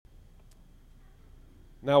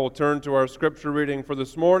Now we'll turn to our scripture reading for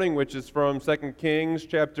this morning, which is from 2 Kings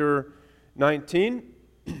chapter 19.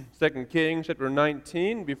 2 Kings chapter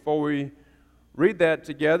 19. Before we read that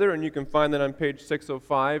together, and you can find that on page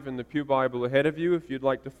 605 in the Pew Bible ahead of you if you'd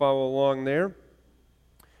like to follow along there.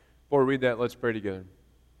 Before we read that, let's pray together.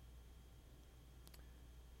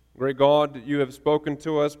 Great God, you have spoken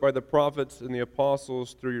to us by the prophets and the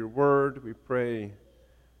apostles through your word. We pray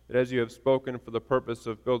that as you have spoken for the purpose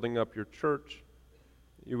of building up your church,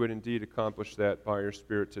 you would indeed accomplish that by your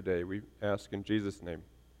Spirit today. We ask in Jesus' name.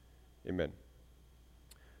 Amen.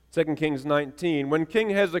 2 Kings 19. When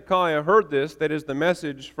King Hezekiah heard this, that is the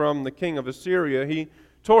message from the king of Assyria, he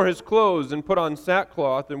tore his clothes and put on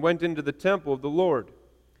sackcloth and went into the temple of the Lord.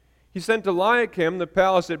 He sent Eliakim, the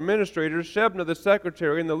palace administrator, Shebna the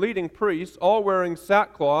secretary, and the leading priests, all wearing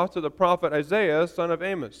sackcloth, to the prophet Isaiah, son of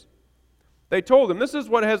Amos. They told him, "This is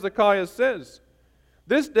what Hezekiah says.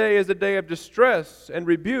 This day is a day of distress and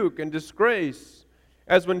rebuke and disgrace,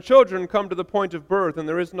 as when children come to the point of birth and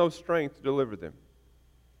there is no strength to deliver them.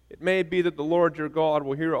 It may be that the Lord your God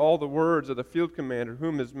will hear all the words of the field commander,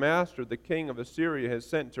 whom his master, the king of Assyria, has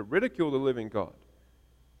sent to ridicule the living God,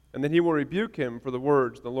 and that he will rebuke him for the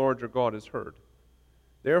words the Lord your God has heard.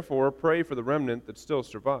 Therefore, pray for the remnant that still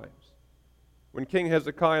survives." When King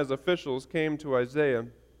Hezekiah's officials came to Isaiah,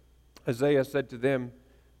 Isaiah said to them,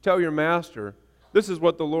 "Tell your master, this is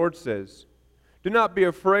what the Lord says. Do not be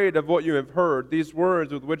afraid of what you have heard, these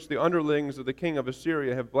words with which the underlings of the king of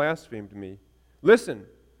Assyria have blasphemed me. Listen,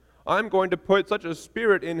 I am going to put such a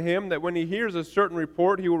spirit in him that when he hears a certain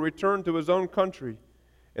report, he will return to his own country,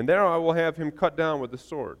 and there I will have him cut down with the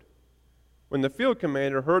sword." When the field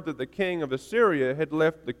commander heard that the king of Assyria had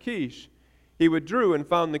left Lachish, he withdrew and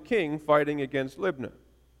found the king fighting against Libnah.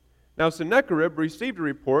 Now Sennacherib received a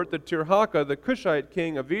report that Tirhakah, the Cushite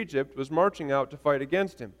king of Egypt, was marching out to fight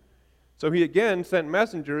against him. So he again sent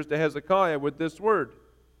messengers to Hezekiah with this word: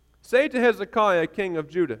 "Say to Hezekiah, king of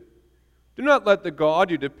Judah, do not let the God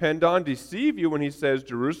you depend on deceive you when he says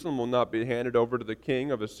Jerusalem will not be handed over to the king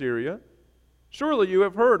of Assyria. Surely you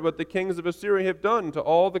have heard what the kings of Assyria have done to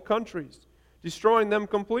all the countries, destroying them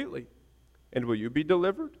completely. And will you be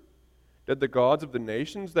delivered? Did the gods of the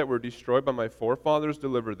nations that were destroyed by my forefathers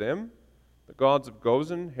deliver them? The gods of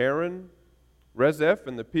Gozan, Haran, Rezeph,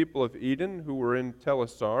 and the people of Eden who were in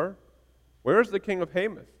Telassar? Where is the king of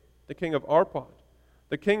Hamath, the king of Arpad,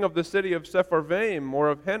 the king of the city of Sepharvaim, or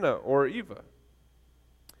of Hena, or Eva?"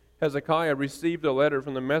 Hezekiah received a letter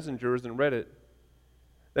from the messengers and read it.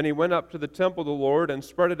 Then he went up to the temple of the Lord and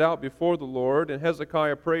spread it out before the Lord, and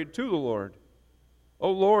Hezekiah prayed to the Lord,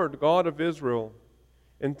 "O Lord, God of Israel,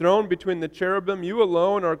 enthroned between the cherubim, you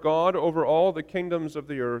alone are God over all the kingdoms of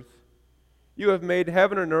the earth. You have made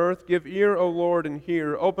heaven and earth. Give ear, O Lord, and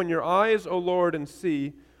hear. Open your eyes, O Lord, and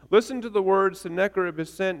see. Listen to the words Sennacherib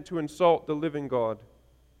has sent to insult the living God.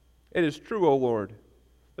 It is true, O Lord,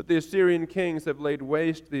 that the Assyrian kings have laid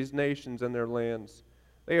waste these nations and their lands.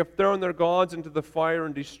 They have thrown their gods into the fire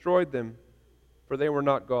and destroyed them, for they were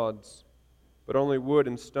not gods, but only wood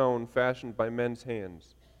and stone fashioned by men's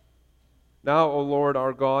hands. Now, O Lord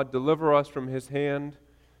our God, deliver us from his hand,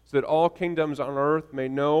 so that all kingdoms on earth may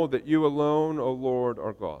know that you alone, O Lord,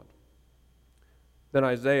 are God." Then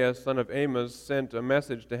Isaiah, son of Amos, sent a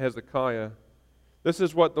message to Hezekiah. "This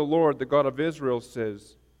is what the Lord, the God of Israel,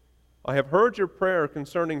 says. I have heard your prayer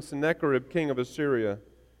concerning Sennacherib, king of Assyria.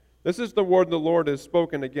 This is the word the Lord has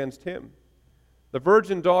spoken against him. The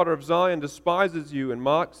virgin daughter of Zion despises you and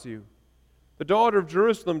mocks you. The daughter of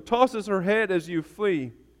Jerusalem tosses her head as you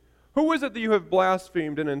flee. Who is it that you have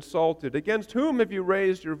blasphemed and insulted? Against whom have you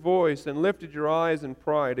raised your voice and lifted your eyes in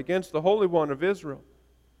pride? Against the Holy One of Israel.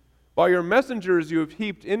 By your messengers you have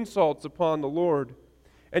heaped insults upon the Lord.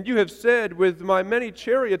 And you have said, with my many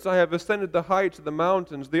chariots I have ascended the heights of the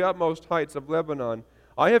mountains, the utmost heights of Lebanon.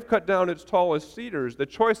 I have cut down its tallest cedars, the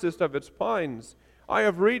choicest of its pines. I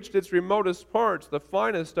have reached its remotest parts, the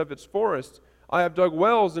finest of its forests. I have dug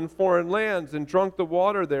wells in foreign lands and drunk the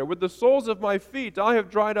water there. With the soles of my feet I have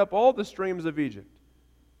dried up all the streams of Egypt.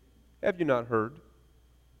 Have you not heard?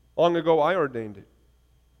 Long ago I ordained it.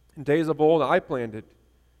 In days of old I planned it.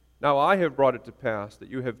 Now I have brought it to pass that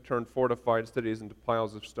you have turned fortified cities into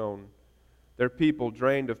piles of stone. Their people,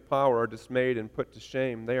 drained of power, are dismayed and put to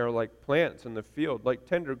shame. They are like plants in the field, like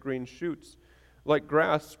tender green shoots, like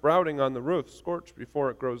grass sprouting on the roof, scorched before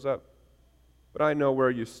it grows up. But I know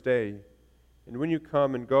where you stay, and when you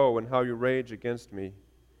come and go, and how you rage against me.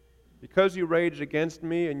 Because you rage against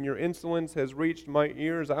me, and your insolence has reached my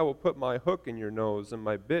ears, I will put my hook in your nose and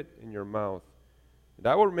my bit in your mouth, and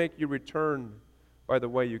I will make you return by the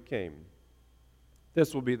way you came.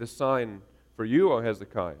 This will be the sign for you, O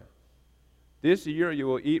Hezekiah. This year you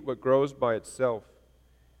will eat what grows by itself,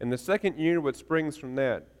 and the second year what springs from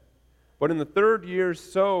that. But in the third year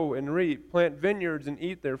sow and reap, plant vineyards and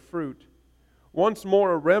eat their fruit. Once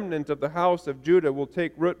more a remnant of the house of Judah will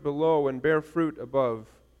take root below and bear fruit above.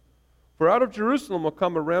 For out of Jerusalem will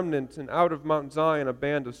come a remnant, and out of Mount Zion a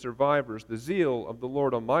band of survivors. The zeal of the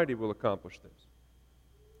Lord Almighty will accomplish this.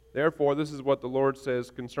 Therefore, this is what the Lord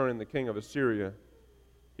says concerning the king of Assyria.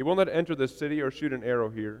 He will not enter the city or shoot an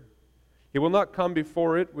arrow here. He will not come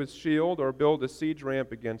before it with shield or build a siege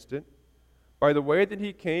ramp against it. By the way that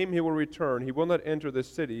he came, he will return. He will not enter this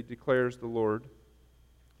city, declares the Lord.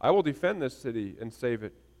 I will defend this city and save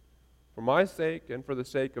it, for my sake and for the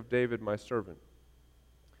sake of David my servant.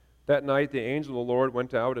 That night the angel of the Lord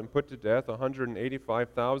went out and put to death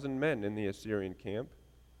 185,000 men in the Assyrian camp.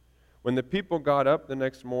 When the people got up the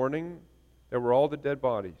next morning, there were all the dead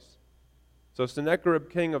bodies. So Sennacherib,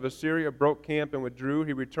 king of Assyria, broke camp and withdrew.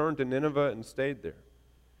 He returned to Nineveh and stayed there.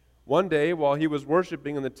 One day, while he was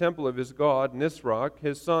worshiping in the temple of his god, Nisroch,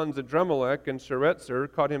 his sons Adremelech and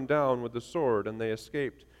Sharezer cut him down with the sword, and they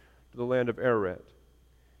escaped to the land of Ararat.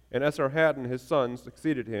 And Esarhaddon, his son,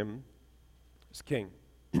 succeeded him as king.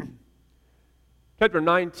 Chapter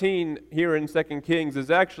 19 here in 2 Kings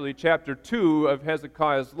is actually chapter 2 of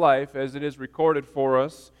Hezekiah's life as it is recorded for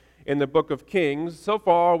us in the book of Kings. So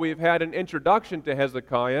far we've had an introduction to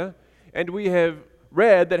Hezekiah, and we have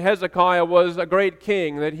read that Hezekiah was a great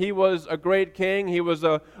king, that he was a great king. He was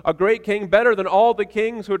a great king, better than all the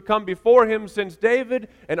kings who had come before him since David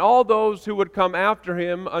and all those who would come after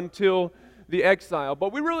him until the exile.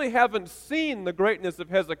 But we really haven't seen the greatness of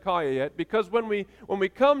Hezekiah yet, because when we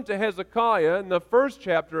come to Hezekiah in the first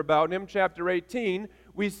chapter about him, chapter 18,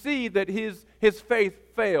 we see that his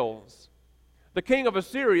faith fails. The king of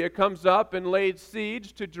Assyria comes up and laid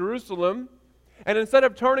siege to Jerusalem, and instead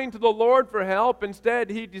of turning to the Lord for help, instead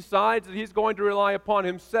he decides that he's going to rely upon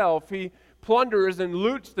himself. He plunders and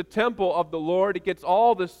loots the temple of the Lord. He gets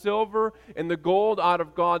all the silver and the gold out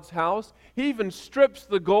of God's house. He even strips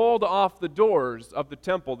the gold off the doors of the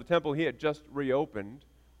temple he had just reopened.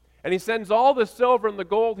 And he sends all the silver and the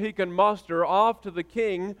gold he can muster off to the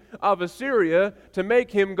king of Assyria to make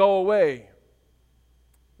him go away.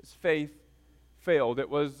 His faith failed. It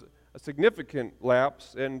was a significant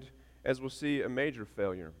lapse, and as we'll see, a major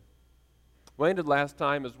failure. We ended last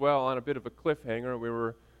time as well on a bit of a cliffhanger. We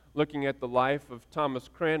were looking at the life of Thomas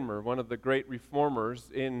Cranmer, one of the great reformers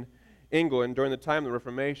in England during the time of the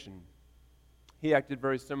Reformation. He acted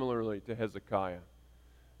very similarly to Hezekiah.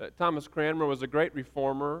 Thomas Cranmer was a great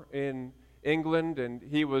reformer in England, and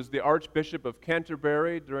he was the Archbishop of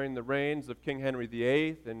Canterbury during the reigns of King Henry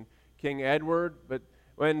VIII and King Edward. But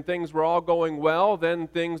when things were all going well, then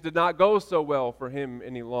things did not go so well for him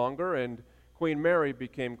any longer, and Queen Mary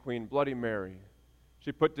became Queen Bloody Mary.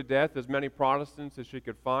 She put to death as many Protestants as she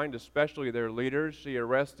could find, especially their leaders. She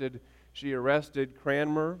arrested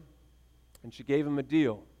Cranmer, and she gave him a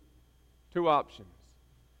deal. Two options.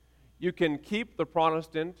 You can keep the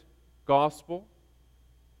Protestant gospel,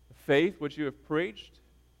 the faith which you have preached,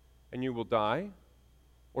 and you will die,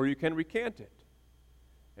 or you can recant it,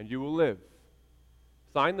 and you will live.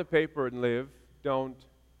 Sign the paper and live, don't,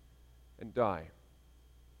 and die.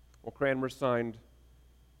 Well, Cranmer signed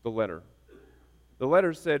the letter. The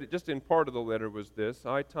letter said, just in part of the letter was this: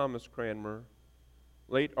 I, Thomas Cranmer,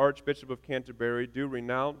 late Archbishop of Canterbury, do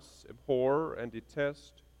renounce, abhor, and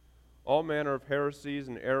detest all manner of heresies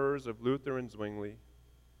and errors of Luther and Zwingli,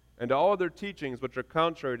 and all other teachings which are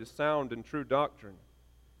contrary to sound and true doctrine.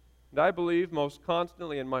 And I believe most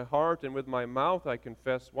constantly in my heart and with my mouth I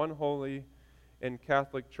confess one holy and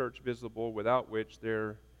Catholic Church visible, without which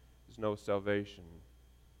there is no salvation.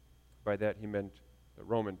 By that he meant the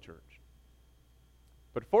Roman Church.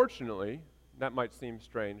 But fortunately, that might seem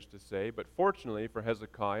strange to say, but fortunately for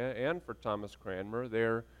Hezekiah and for Thomas Cranmer,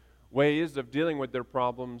 their ways of dealing with their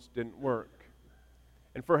problems didn't work.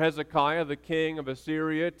 And for Hezekiah, the king of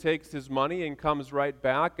Assyria takes his money and comes right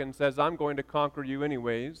back and says, I'm going to conquer you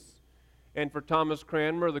anyways. And for Thomas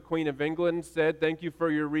Cranmer, the Queen of England said, thank you for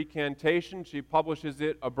your recantation. She publishes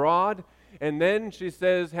it abroad. And then she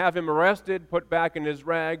says, have him arrested, put back in his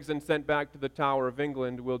rags, and sent back to the Tower of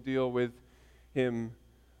England. We'll deal with him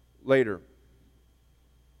later.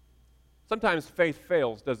 Sometimes faith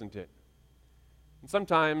fails, doesn't it? And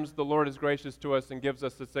sometimes the Lord is gracious to us and gives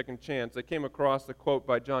us a second chance. I came across a quote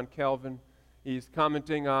by John Calvin. He's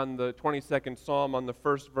commenting on the 22nd Psalm on the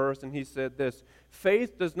first verse, and he said this: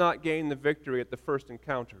 faith does not gain the victory at the first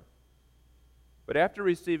encounter, but after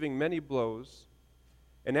receiving many blows,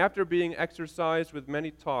 and after being exercised with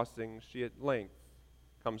many tossings, she at length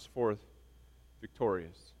comes forth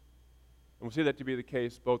victorious. And we see that to be the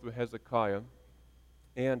case both with Hezekiah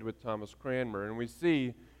and with Thomas Cranmer. And we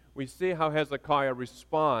see how Hezekiah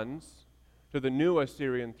responds to the new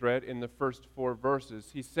Assyrian threat in the first 4 verses.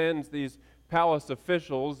 He sends these palace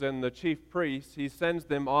officials and the chief priests, he sends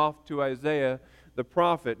them off to Isaiah the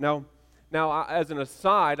prophet. Now, as an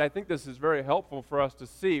aside, I think this is very helpful for us to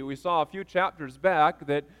see. We saw a few chapters back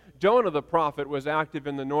that Jonah the prophet was active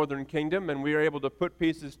in the northern kingdom, and we were able to put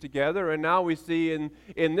pieces together. And now we see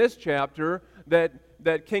in this chapter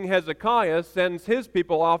that King Hezekiah sends his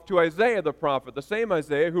people off to Isaiah the prophet, the same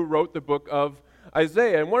Isaiah who wrote the book of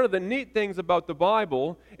Isaiah. And one of the neat things about the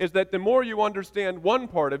Bible is that the more you understand one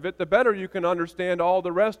part of it, the better you can understand all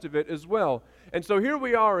the rest of it as well. And so here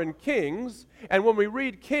we are in Kings, and when we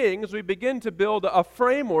read Kings, we begin to build a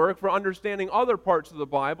framework for understanding other parts of the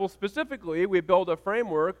Bible. Specifically, we build a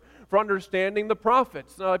framework for understanding the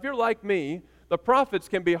prophets. Now, if you're like me, the prophets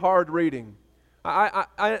can be hard reading.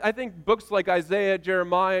 I think books like Isaiah,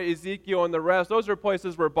 Jeremiah, Ezekiel, and the rest, those are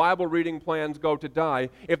places where Bible reading plans go to die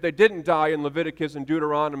if they didn't die in Leviticus and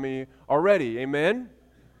Deuteronomy already. Amen?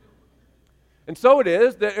 And so it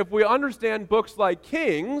is that if we understand books like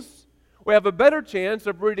Kings, we have a better chance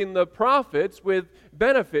of reading the prophets with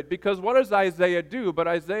benefit, because what does Isaiah do? But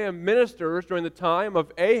Isaiah ministers during the time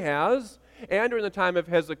of Ahaz and during the time of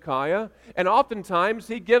Hezekiah, and oftentimes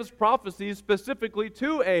he gives prophecies specifically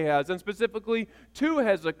to Ahaz and specifically to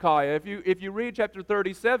Hezekiah. If you read chapter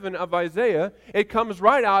 37 of Isaiah, it comes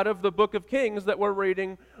right out of the book of Kings that we're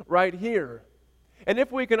reading right here. And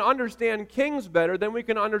if we can understand Kings better, then we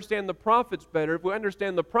can understand the prophets better. If we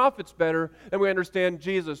understand the prophets better, then we understand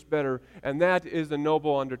Jesus better. And that is a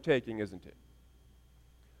noble undertaking, isn't it?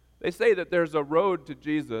 They say that there's a road to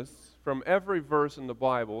Jesus from every verse in the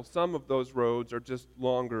Bible. Some of those roads are just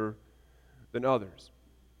longer than others.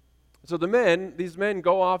 So these men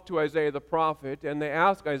go off to Isaiah the prophet, and they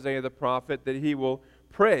ask Isaiah the prophet that he will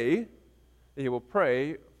pray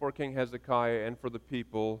for King Hezekiah and for the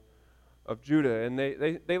people of Judah. And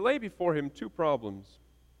they lay before him 2 problems.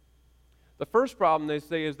 The first problem, they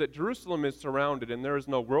say, is that Jerusalem is surrounded, and there is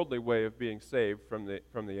no worldly way of being saved from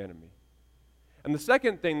the enemy. And the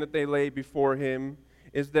second thing that they lay before him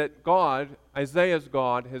is that God, Isaiah's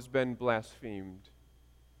God, has been blasphemed.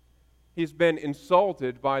 He's been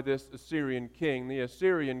insulted by this Assyrian king. The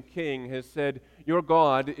Assyrian king has said, "Your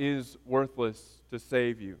God is worthless to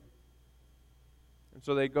save you." And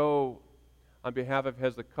so they go on behalf of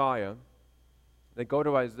Hezekiah. They go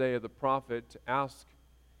to Isaiah the prophet to ask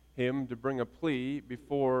him to bring a plea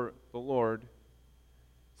before the Lord,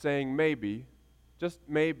 saying, maybe, just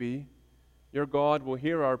maybe, your God will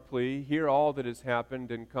hear our plea, hear all that has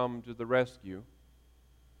happened, and come to the rescue.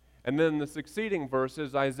 And then in the succeeding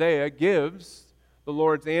verses, Isaiah gives the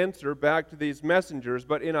Lord's answer back to these messengers.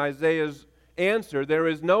 But in Isaiah's answer, there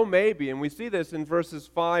is no maybe. And we see this in verses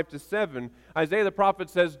 5 to 7. Isaiah the prophet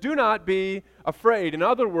says, "Do not be afraid." In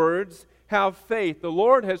other words, have faith. The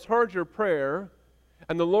Lord has heard your prayer,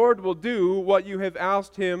 and the Lord will do what you have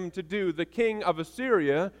asked him to do. The king of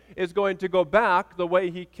Assyria is going to go back the way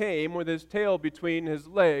he came, with his tail between his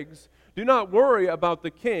legs. Do not worry about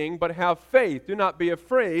the king, but have faith. Do not be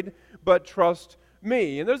afraid, but trust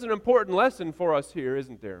me. And there's an important lesson for us here,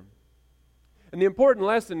 isn't there? And the important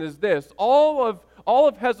lesson is this: all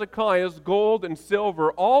of Hezekiah's gold and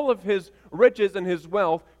silver, all of his riches and his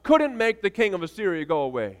wealth couldn't make the king of Assyria go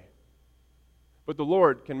away. But the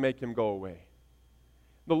Lord can make him go away.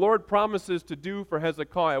 The Lord promises to do for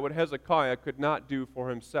Hezekiah what Hezekiah could not do for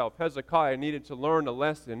himself. Hezekiah needed to learn a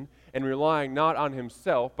lesson in relying not on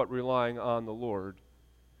himself, but relying on the Lord.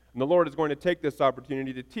 And the Lord is going to take this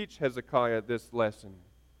opportunity to teach Hezekiah this lesson.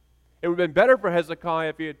 It would have been better for Hezekiah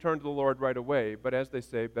if he had turned to the Lord right away, but as they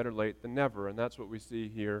say, better late than never, and that's what we see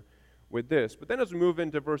here with this. But then as we move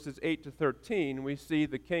into verses 8 to 13, we see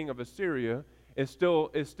the king of Assyria is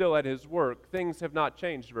still at his work. Things have not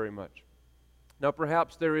changed very much. Now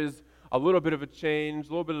perhaps there is a little bit of a change, a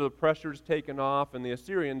little bit of the pressure's taken off, and the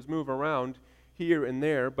Assyrians move around here and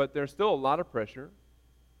there, but there's still a lot of pressure.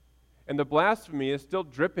 And the blasphemy is still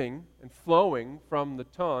dripping and flowing from the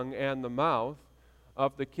tongue and the mouth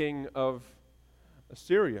of the king of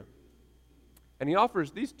Assyria. And he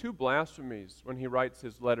offers these 2 blasphemies when he writes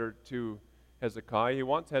his letter to Hezekiah. He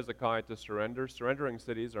wants Hezekiah to surrender. Surrendering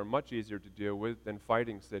cities are much easier to deal with than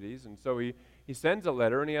fighting cities. And so he sends a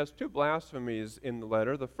letter, and he has 2 blasphemies in the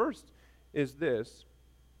letter. The first is this,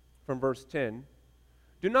 from verse 10.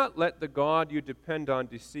 "Do not let the God you depend on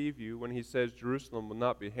deceive you when he says Jerusalem will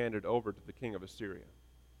not be handed over to the king of Assyria."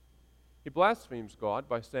 He blasphemes God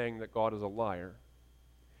by saying that God is a liar.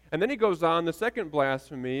 And then he goes on, the second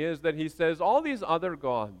blasphemy is that he says all these other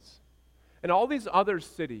gods and all these other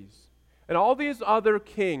cities and all these other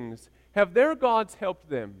kings, have their gods helped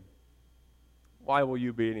them? Why will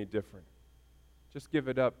you be any different? Just give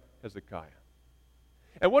it up, Hezekiah.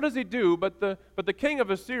 And what does he do? But the king of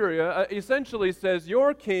Assyria essentially says,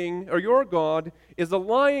 your king, or your God, is a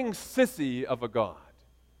lying sissy of a God.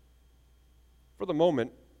 For the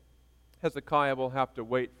moment, Hezekiah will have to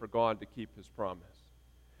wait for God to keep his promise.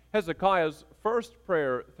 Hezekiah's first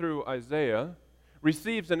prayer through Isaiah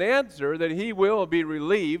receives an answer that he will be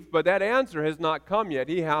relieved, but that answer has not come yet.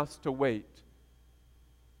 He has to wait.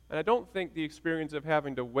 And I don't think the experience of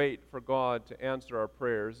having to wait for God to answer our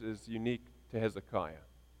prayers is unique to Hezekiah.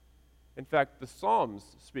 In fact, the Psalms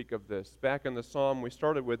speak of this. Back in the psalm we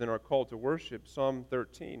started with in our call to worship, Psalm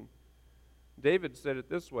 13, David said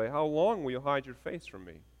it this way, how long will you hide your face from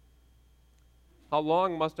me? How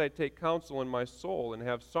long must I take counsel in my soul and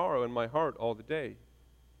have sorrow in my heart all the day?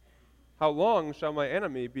 How long shall my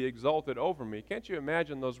enemy be exalted over me? Can't you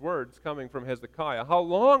imagine those words coming from Hezekiah? How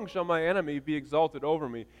long shall my enemy be exalted over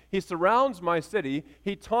me? He surrounds my city.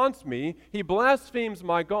 He taunts me. He blasphemes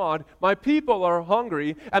my God. My people are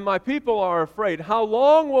hungry, and my people are afraid. How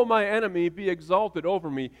long will my enemy be exalted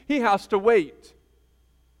over me? He has to wait.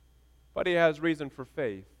 But he has reason for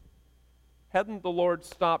faith. Hadn't the Lord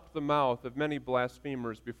stopped the mouth of many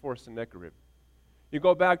blasphemers before Sennacherib? You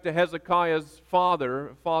go back to Hezekiah's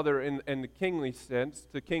father in the kingly sense,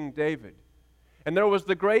 to King David. And there was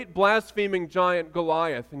the great blaspheming giant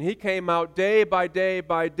Goliath, and he came out day by day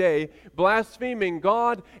by day, blaspheming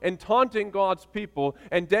God and taunting God's people.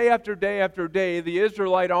 And day after day after day, the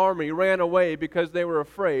Israelite army ran away because they were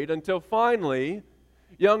afraid, until finally,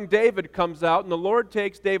 young David comes out, and the Lord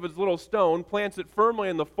takes David's little stone, plants it firmly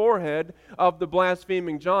in the forehead of the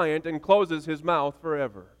blaspheming giant, and closes his mouth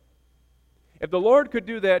forever. If the Lord could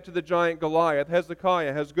do that to the giant Goliath,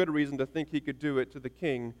 Hezekiah has good reason to think he could do it to the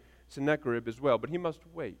king Sennacherib as well. But he must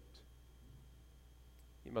wait.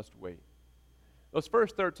 He must wait. Those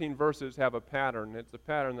first 13 verses have a pattern. It's a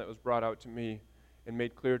pattern that was brought out to me and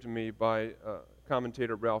made clear to me by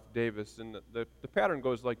commentator Ralph Davis. And the pattern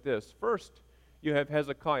goes like this. First, you have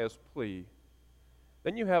Hezekiah's plea.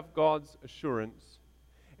 Then you have God's assurance.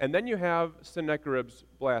 And then you have Sennacherib's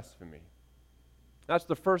blasphemy. That's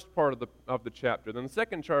the first part of the chapter. Then the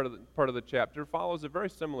second part of the chapter follows a very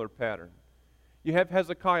similar pattern. You have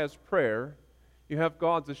Hezekiah's prayer, you have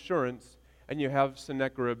God's assurance, and you have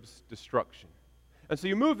Sennacherib's destruction. And so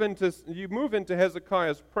you move into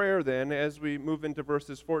Hezekiah's prayer then as we move into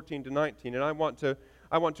verses 14 to 19. And I want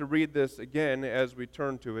to read this again as we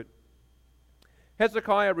turn to it.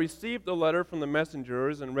 Hezekiah received the letter from the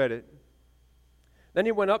messengers and read it. Then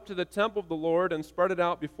he went up to the temple of the Lord and spread it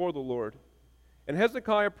out before the Lord. And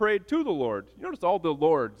Hezekiah prayed to the Lord. You notice all the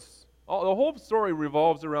Lords. The whole story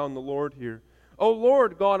revolves around the Lord here. O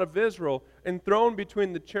Lord, God of Israel, enthroned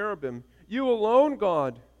between the cherubim, you alone,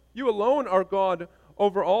 God, you alone are God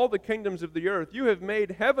over all the kingdoms of the earth. You have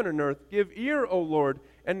made heaven and earth. Give ear, O Lord,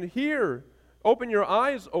 and hear. Open your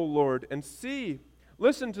eyes, O Lord, and see.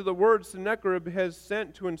 Listen to the words Sennacherib has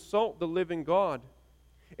sent to insult the living God.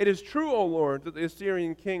 It is true, O Lord, that the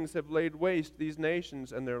Assyrian kings have laid waste these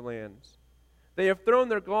nations and their lands. They have thrown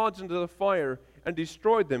their gods into the fire and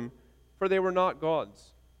destroyed them, for they were not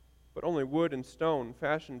gods, but only wood and stone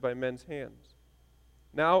fashioned by men's hands.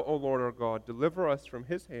 Now, O Lord our God, deliver us from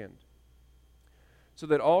his hand, so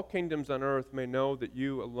that all kingdoms on earth may know that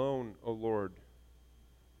you alone, O Lord,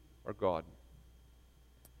 are God.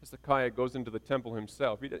 Hezekiah goes into the temple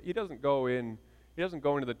himself. He doesn't go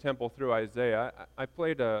into the temple through Isaiah. I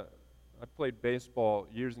played baseball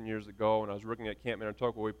years and years ago when I was working at Camp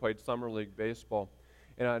Manitoba. We played summer league baseball.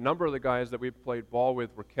 And a number of the guys that we played ball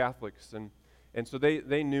with were Catholics. And so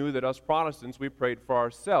they knew that us Protestants, we prayed for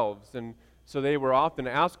ourselves. And so they were often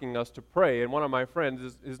asking us to pray. And one of my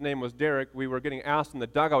friends, his name was Derek, we were getting asked in the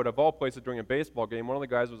dugout of all places during a baseball game. One of the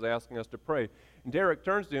guys was asking us to pray. And Derek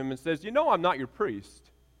turns to him and says, you know I'm not your priest.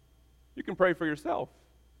 You can pray for yourself.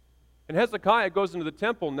 And Hezekiah goes into the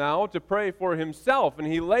temple now to pray for himself, and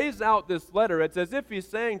he lays out this letter. It's as if he's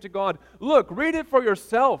saying to God, look, read it for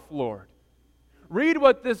yourself, Lord. Read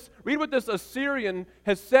what this Assyrian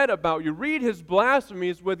has said about you. Read his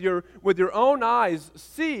blasphemies with your own eyes.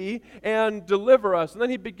 See and deliver us. And then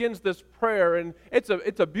he begins this prayer, and it's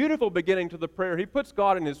a beautiful beginning to the prayer. He puts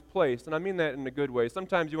God in his place, and I mean that in a good way.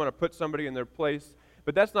 Sometimes you want to put somebody in their place,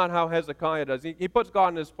 but that's not how Hezekiah does. He puts God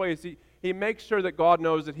in his place. He makes sure that God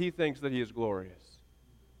knows that he thinks that he is glorious,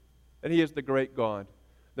 that he is the great God,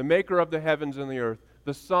 the maker of the heavens and the earth,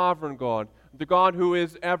 the sovereign God, the God who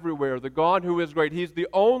is everywhere, the God who is great. He's the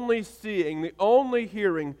only seeing, the only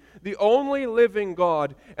hearing, the only living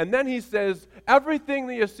God. And then he says, everything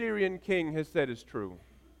the Assyrian king has said is true.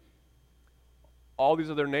 all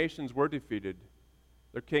these other nations were defeated.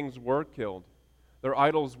 Their kings were killed. Their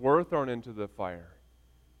idols were thrown into the fire.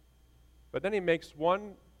 But then he makes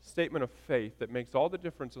one statement of faith that makes all the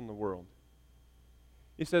difference in the world.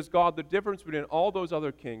 He says, God, the difference between all those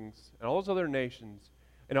other kings and all those other nations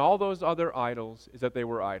and all those other idols is that they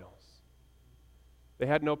were idols. They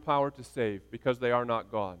had no power to save because they are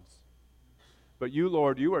not gods. But you,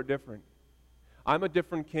 Lord, you are different. I'm a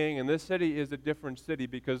different king, and this city is a different city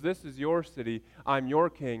because this is your city. I'm your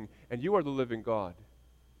king, and you are the living God.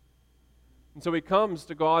 And so he comes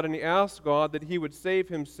to God and he asks God that he would save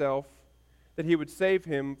himself, that he would save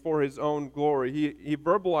him for his own glory. He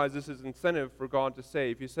verbalizes his incentive for God to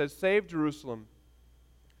save. He says, save Jerusalem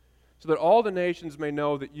so that all the nations may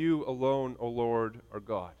know that you alone, O Lord, are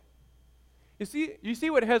God. You see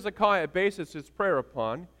what Hezekiah bases his prayer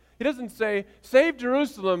upon? He doesn't say, save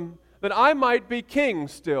Jerusalem that I might be king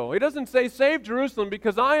still. He doesn't say, save Jerusalem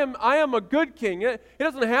because I am a good king. He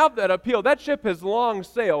doesn't have that appeal. That ship has long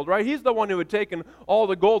sailed, right? He's the one who had taken all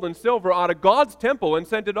the gold and silver out of God's temple and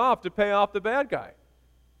sent it off to pay off the bad guy.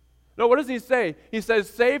 No, what does he say? He says,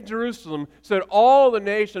 save Jerusalem so that all the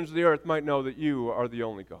nations of the earth might know that you are the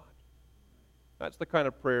only God. That's the kind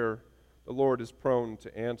of prayer the Lord is prone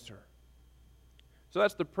to answer. So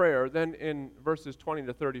that's the prayer. Then in verses 20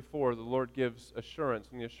 to 34, the Lord gives assurance.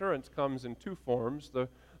 And the assurance comes in two forms. The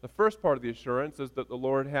first part of the assurance is that the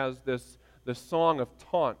Lord has this song of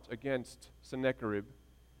taunt against Sennacherib.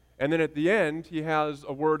 And then at the end, he has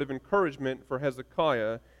a word of encouragement for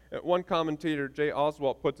Hezekiah. One commentator, J.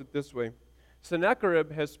 Oswalt, puts it this way.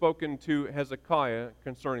 Sennacherib has spoken to Hezekiah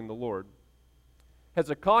concerning the Lord.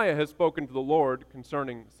 Hezekiah has spoken to the Lord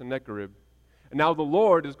concerning Sennacherib. And now the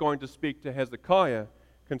Lord is going to speak to Hezekiah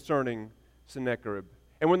concerning Sennacherib.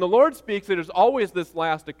 And when the Lord speaks, it is always this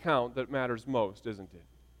last account that matters most, isn't it?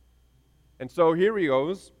 And so here he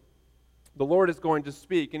goes. The Lord is going to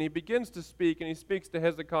speak, and he begins to speak, and he speaks to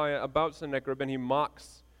Hezekiah about Sennacherib, and he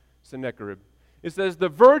mocks Sennacherib. It says, the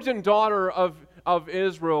virgin daughter of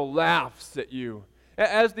Israel laughs at you.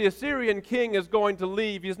 As the Assyrian king is going to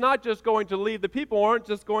leave, he's not just going to leave. The people aren't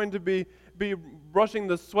just going to be brushing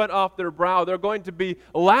the sweat off their brow. They're going to be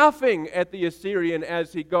laughing at the Assyrian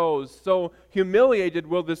as he goes. So humiliated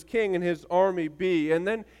will this king and his army be. And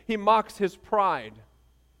then he mocks his pride.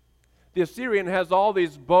 The Assyrian has all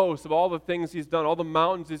these boasts of all the things he's done, all the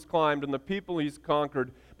mountains he's climbed, and the people he's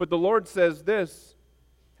conquered. But the Lord says this,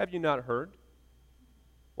 have you not heard?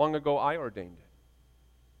 Long ago I ordained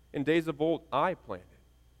it. In days of old I planned it.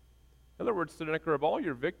 In other words, Sennacherib, all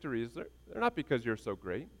your victories, they're not because you're so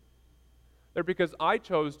great. They're because I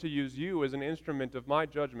chose to use you as an instrument of my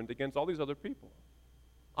judgment against all these other people.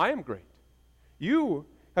 I am great. You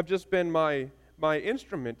have just been my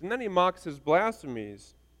instrument. And then he mocks his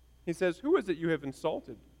blasphemies. He says, who is it you have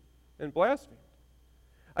insulted and blasphemed?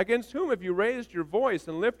 Against whom have you raised your voice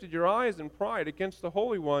and lifted your eyes in pride? Against the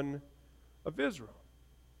Holy One of Israel.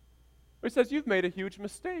 He says, you've made a huge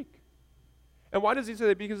mistake. And why does he say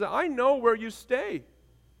that? Because I know where you stay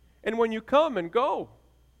and when you come and go.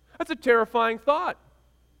 That's a terrifying thought.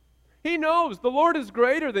 He knows the Lord is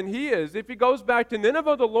greater than he is. If he goes back to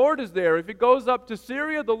Nineveh, the Lord is there. If he goes up to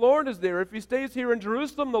Syria, the Lord is there. If he stays here in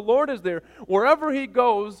Jerusalem, the Lord is there. Wherever he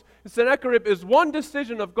goes, Sennacherib is one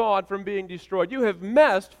decision of God from being destroyed. You have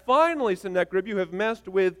messed, finally, Sennacherib, you have messed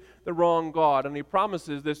with the wrong God. And he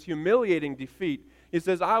promises this humiliating defeat. He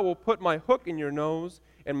says, I will put my hook in your nose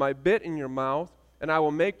and my bit in your mouth, and I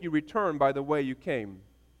will make you return by the way you came.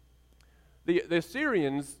 The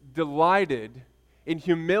Assyrians delighted in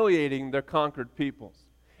humiliating their conquered peoples.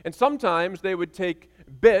 And sometimes they would take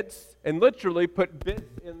bits and literally put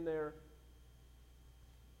bits in their...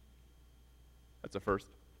 That's a first.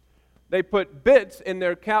 They put bits in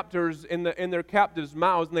their captors, in their captives'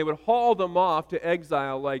 mouths, and they would haul them off to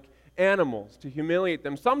exile like animals to humiliate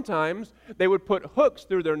them. Sometimes they would put hooks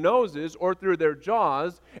through their noses or through their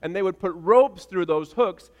jaws, and they would put ropes through those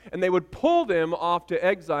hooks, and they would pull them off to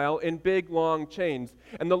exile in big, long chains.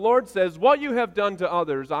 And the Lord says, what you have done to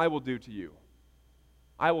others, I will do to you.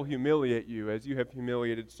 I will humiliate you as you have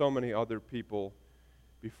humiliated so many other people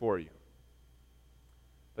before you.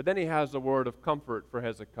 But then he has a word of comfort for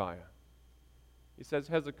Hezekiah. He says,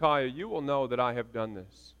 Hezekiah, you will know that I have done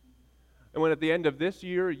this. And when at the end of this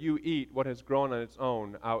year you eat what has grown on its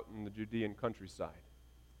own out in the Judean countryside.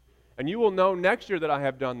 And you will know next year that I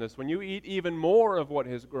have done this when you eat even more of what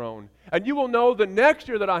has grown. And you will know the next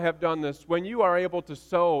year that I have done this when you are able to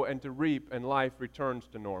sow and to reap and life returns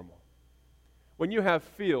to normal. When you have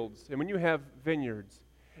fields and when you have vineyards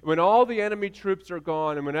when all the enemy troops are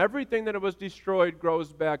gone, and when everything that was destroyed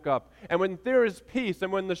grows back up, and when there is peace,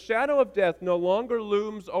 and when the shadow of death no longer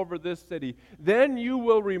looms over this city, then you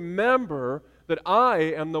will remember that I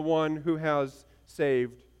am the one who has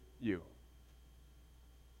saved you.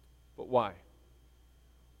 But why?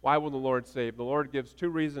 Why will the Lord save? The Lord gives two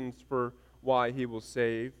reasons for why he will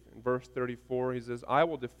save. In verse 34, he says, I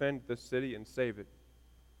will defend this city and save it,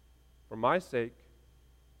 for my sake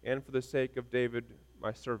and for the sake of David,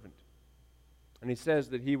 my servant. And he says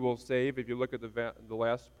that he will save. If you look at the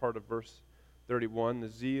last part of verse 31, the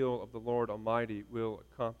zeal of the Lord Almighty will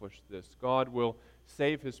accomplish this. God will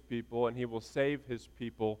save his people, and he will save his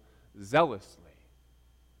people zealously.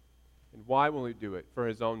 And why will he do it? For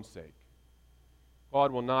his own sake.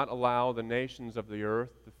 God will not allow the nations of the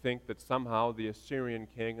earth to think that somehow the Assyrian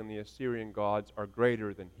king and the Assyrian gods are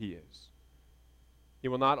greater than he is. He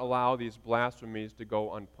will not allow these blasphemies to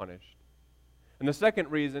go unpunished. And the second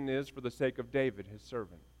reason is for the sake of David, his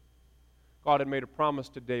servant. God had made a promise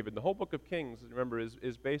to David. The whole book of Kings, remember,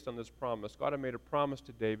 is based on this promise. God had made a promise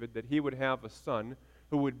to David that he would have a son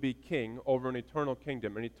who would be king over an eternal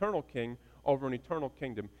kingdom, an eternal king over an eternal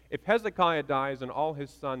kingdom. If Hezekiah dies and all his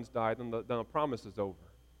sons die, then the promise is over.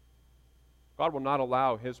 God will not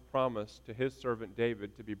allow his promise to his servant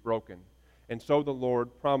David to be broken. And so the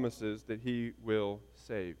Lord promises that he will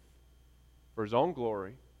save for his own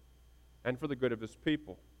glory and for the good of his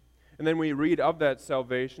people. And then we read of that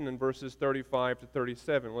salvation in verses 35 to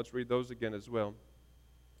 37. Let's read those again as well.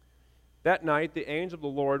 That night the angel of the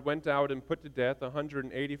Lord went out and put to death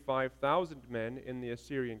 185,000 men in the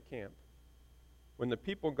Assyrian camp. When the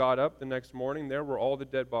people got up the next morning, there were all the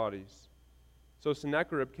dead bodies. So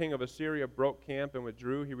Sennacherib, king of Assyria, broke camp and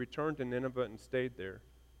withdrew. He returned to Nineveh and stayed there.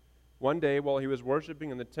 One day, while he was worshiping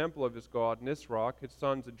in the temple of his god Nisroch, his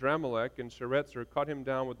sons Adramelech and Sharezer cut him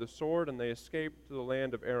down with the sword, and they escaped to the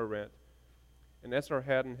land of Ararat. And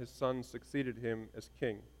Esarhaddon, his son, succeeded him as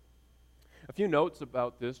king. A few notes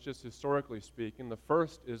about this, just historically speaking. The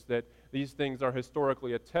first is that these things are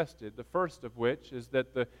historically attested. The first of which is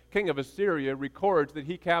that the king of Assyria records that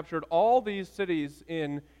he captured all these cities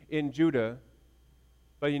in Judah,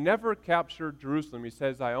 but he never captured Jerusalem. He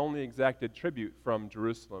says, I only exacted tribute from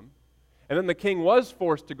Jerusalem. And then the king was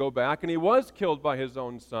forced to go back, and he was killed by his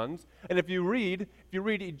own sons. And if you read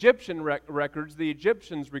Egyptian records, the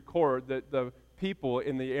Egyptians record that the people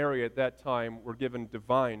in the area at that time were given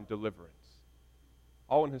divine deliverance.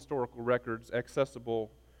 All in historical records,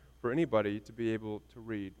 accessible for anybody to be able to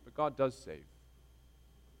read. But God does save.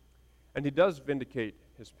 And he does vindicate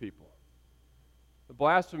his people. The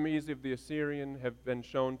blasphemies of the Assyrian have been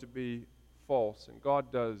shown to be false, and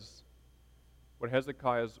God does what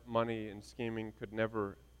Hezekiah's money and scheming could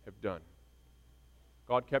never have done.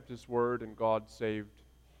 God kept his word, and God saved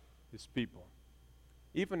his people.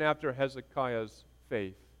 Even after Hezekiah's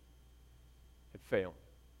faith had failed.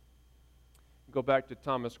 Go back to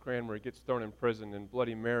Thomas Cranmer. He gets thrown in prison, and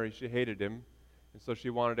Bloody Mary, she hated him, and so she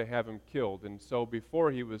wanted to have him killed. And so before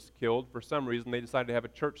he was killed, for some reason, they decided to have a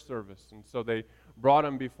church service. And so they brought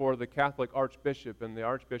him before the Catholic archbishop, and the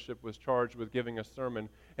archbishop was charged with giving a sermon.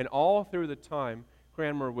 And all through the time,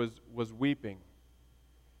 Cranmer was weeping.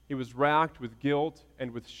 He was racked with guilt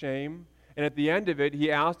and with shame. And at the end of it, he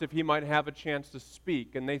asked if he might have a chance to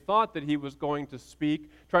speak. And they thought that he was going to speak,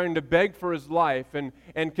 trying to beg for his life and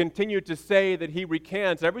continue to say that he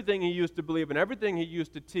recants everything he used to believe and everything he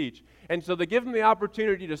used to teach. And so they give him the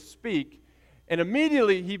opportunity to speak, and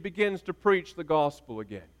immediately he begins to preach the gospel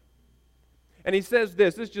again. And he says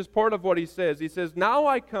this is just part of what he says. He says, now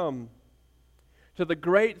I come to the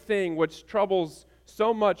great thing which troubles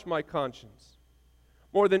so much my conscience,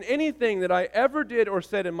 more than anything that I ever did or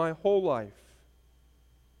said in my whole life.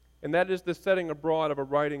 And that is the setting abroad of a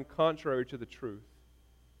writing contrary to the truth.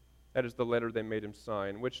 That is the letter they made him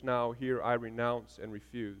sign, which now here I renounce and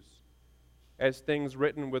refuse, as things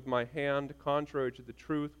written with my hand contrary to the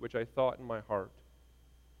truth which I thought in my heart,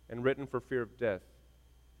 and written for fear of death,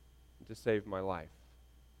 and to save my life.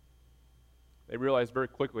 They realized very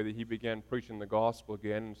quickly that he began preaching the gospel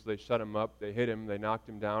again, and so they shut him up, they hit him, they knocked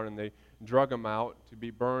him down, and they drug him out to be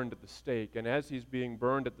burned at the stake. And as he's being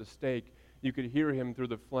burned at the stake, you could hear him through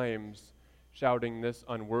the flames shouting, this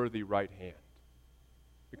unworthy right hand.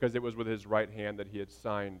 Because it was with his right hand that he had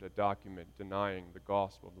signed a document denying the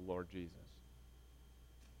gospel of the Lord Jesus.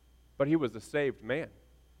 But he was a saved man.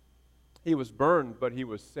 He was burned, but he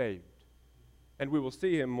was saved. And we will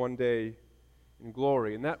see him one day in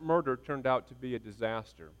glory. And that murder turned out to be a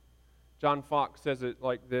disaster. John Fox says it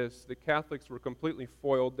like this: the Catholics were completely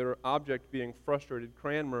foiled, their object being frustrated.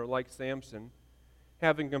 Cranmer, like Samson,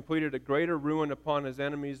 having completed a greater ruin upon his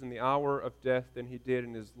enemies in the hour of death than he did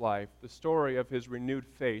in his life. The story of his renewed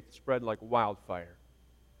faith spread like wildfire.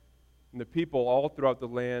 And the people all throughout the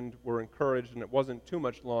land were encouraged, and it wasn't too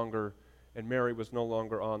much longer, and Mary was no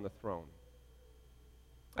longer on the throne.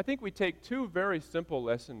 I think we take two very simple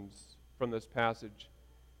lessons from this passage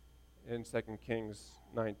in 2 Kings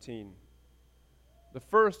 19. The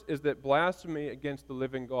first is that blasphemy against the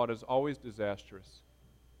living God is always disastrous.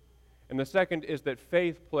 And the second is that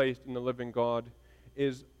faith placed in the living God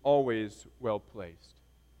is always well placed.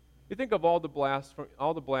 You think of all the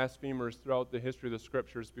blasphemers throughout the history of the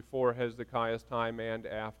Scriptures before Hezekiah's time and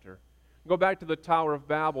after. Go back to the Tower of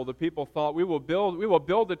Babel. The people thought, we will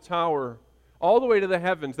build a tower all the way to the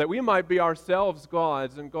heavens that we might be ourselves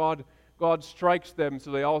gods. And God strikes them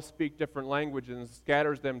so they all speak different languages and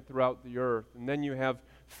scatters them throughout the earth. And then you have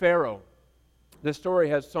Pharaoh. This story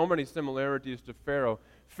has so many similarities to Pharaoh.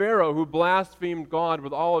 Pharaoh, who blasphemed God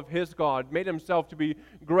with all of his God, made himself to be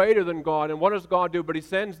greater than God. And what does God do? But he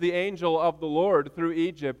sends the angel of the Lord through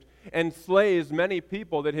Egypt and slays many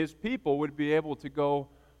people that his people would be able to go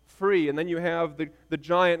free. And then you have the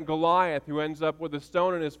giant Goliath, who ends up with a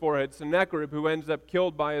stone in his forehead. Sennacherib, who ends up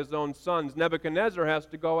killed by his own sons. Nebuchadnezzar has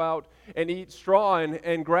to go out and eat straw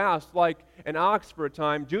and grass like an ox for a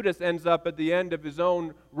time. Judas ends up at the end of his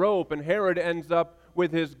own rope, and Herod ends up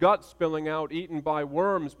with his guts spilling out, eaten by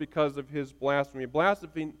worms because of his blasphemy.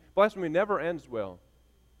 Blasphemy never ends well.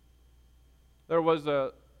 There's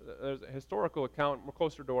a historical account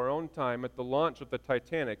closer to our own time at the launch of the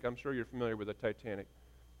Titanic. I'm sure you're familiar with the Titanic.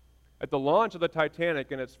 At the launch of the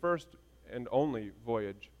Titanic in its first and only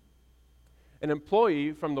voyage, an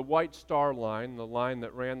employee from the White Star Line, the line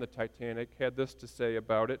that ran the Titanic, had this to say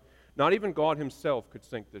about it: "Not even God himself could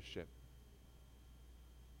sink this ship."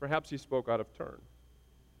 Perhaps he spoke out of turn.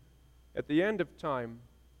 At the end of time,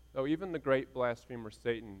 though, even the great blasphemer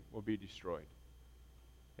Satan will be destroyed,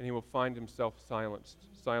 and he will find himself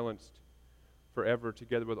silenced forever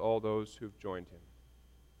together with all those who've joined him.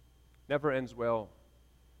 Never ends well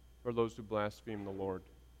for those who blaspheme the Lord,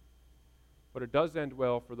 but it does end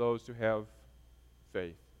well for those who have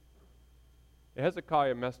faith.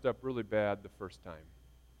 Hezekiah messed up really bad the first time,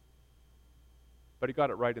 but he got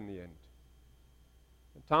it right in the end.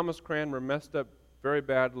 And Thomas Cranmer messed up very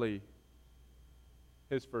badly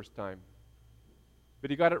his first time,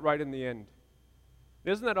 but he got it right in the end.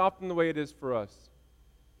 Isn't that often the way it is for us?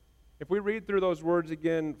 If we read through those words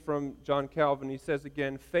again from John Calvin, he says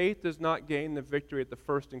again, faith does not gain the victory at the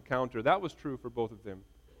first encounter. That was true for both of them.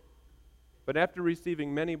 But after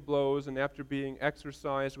receiving many blows and after being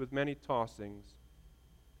exercised with many tossings,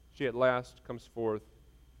 she at last comes forth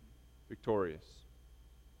victorious.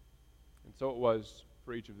 And so it was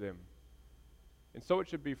for each of them. And so it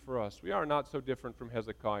should be for us. We are not so different from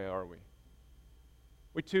Hezekiah, are we?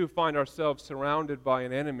 We too find ourselves surrounded by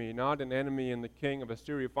an enemy, not an enemy in the king of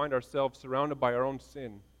Assyria. We find ourselves surrounded by our own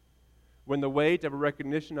sin. When the weight of a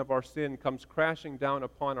recognition of our sin comes crashing down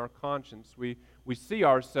upon our conscience, we see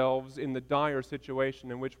ourselves in the dire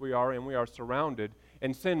situation in which we are, and we are surrounded,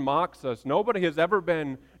 and sin mocks us. Nobody has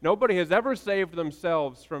ever saved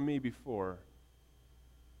themselves from me before.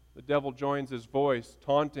 The devil joins his voice,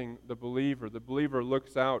 taunting the believer. The believer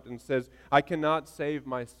looks out and says, I cannot save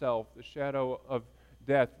myself. The shadow of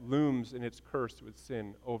death looms in its curse with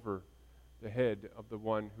sin over the head of the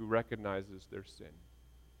one who recognizes their sin.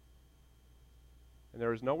 And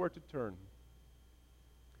there is nowhere to turn,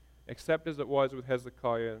 except as it was with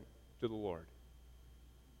Hezekiah, to the Lord.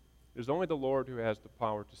 It is only the Lord who has the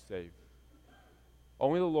power to save.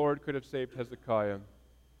 Only the Lord could have saved Hezekiah,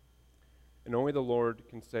 and only the Lord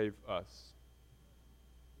can save us.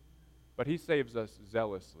 But he saves us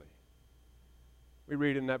zealously. We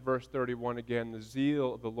read in that verse 31 again, the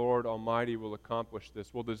zeal of the Lord Almighty will accomplish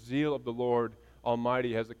this. Well, the zeal of the Lord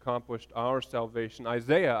Almighty has accomplished our salvation.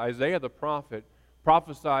 Isaiah the prophet,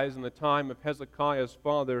 prophesies in the time of Hezekiah's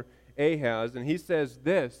father Ahaz, and he says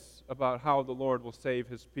this about how the Lord will save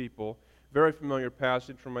his people. Very familiar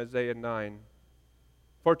passage from Isaiah 9.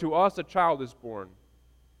 For to us a child is born,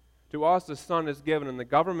 to us a son is given, and the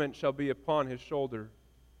government shall be upon his shoulder.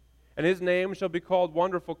 And his name shall be called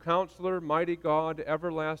Wonderful Counselor, Mighty God,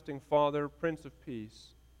 Everlasting Father, Prince of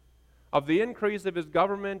Peace. Of the increase of his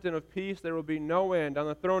government and of peace there will be no end on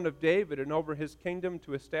the throne of David and over his kingdom,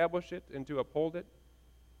 to establish it and to uphold it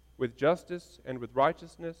with justice and with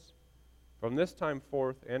righteousness from this time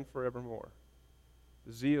forth and forevermore.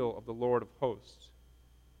 The zeal of the Lord of hosts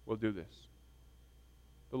will do this.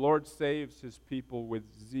 The Lord saves his people with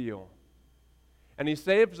zeal. And he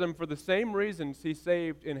saves them for the same reasons he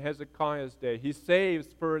saved in Hezekiah's day. He saves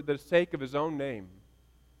for the sake of his own name.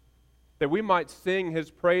 that we might sing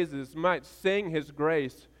His praises, might sing His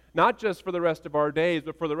grace, not just for the rest of our days,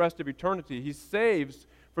 but for the rest of eternity. He saves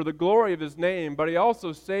for the glory of His name, but He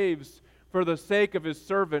also saves for the sake of His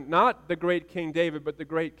servant, not the great King David, but the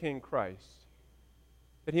great King Christ,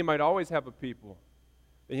 that He might always have a people,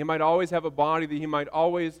 that He might always have a body, that He might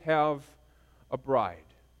always have a bride.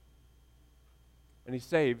 And He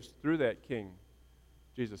saves through that King,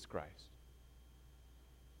 Jesus Christ.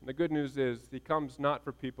 And the good news is He comes not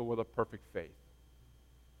for people with a perfect faith.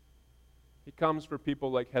 He comes for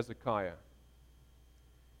people like Hezekiah.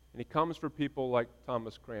 And He comes for people like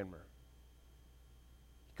Thomas Cranmer.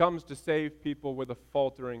 He comes to save people with a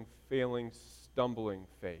faltering, failing, stumbling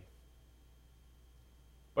faith,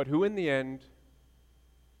 but who in the end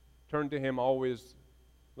turn to Him always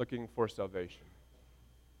looking for salvation.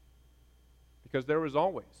 Because there is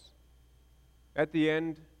always, at the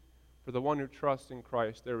end, for the one who trusts in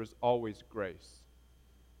Christ, there is always grace.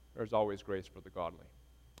 There is always grace for the godly.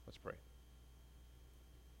 Let's pray.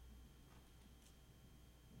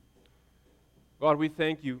 God, we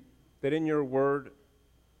thank You that in Your word,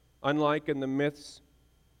 unlike in the myths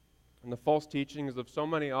and the false teachings of so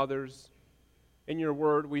many others, in Your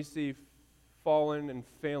word we see fallen and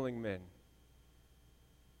failing men.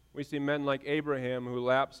 We see men like Abraham who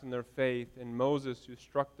lapsed in their faith, and Moses who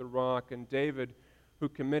struck the rock, and David who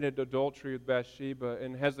committed adultery with Bathsheba,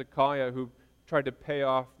 and Hezekiah who tried to pay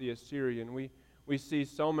off the Assyrian. We see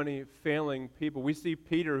so many failing people. We see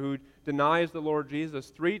Peter who denies the Lord Jesus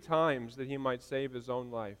 3 times that he might save his own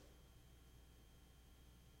life.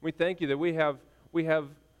 We thank You that we have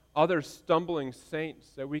other stumbling saints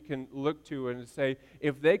that we can look to and say,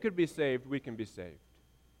 if they could be saved, we can be saved.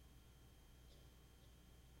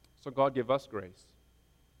 So God, give us grace.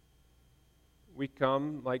 We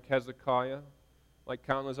come like Hezekiah, like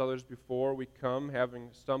countless others before. We come having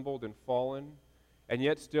stumbled and fallen, and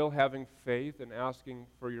yet still having faith and asking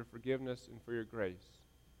for Your forgiveness and for Your grace.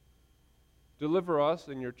 Deliver us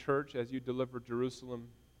in Your church as You delivered Jerusalem.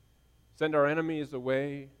 Send our enemies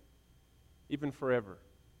away, even forever.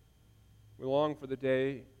 We long for the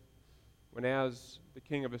day when, as the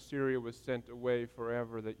king of Assyria was sent away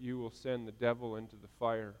forever, that You will send the devil into the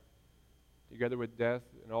fire, together with death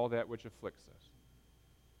and all that which afflicts us.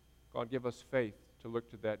 God, give us faith to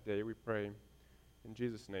look to that day, we pray. In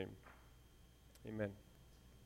Jesus' name, amen.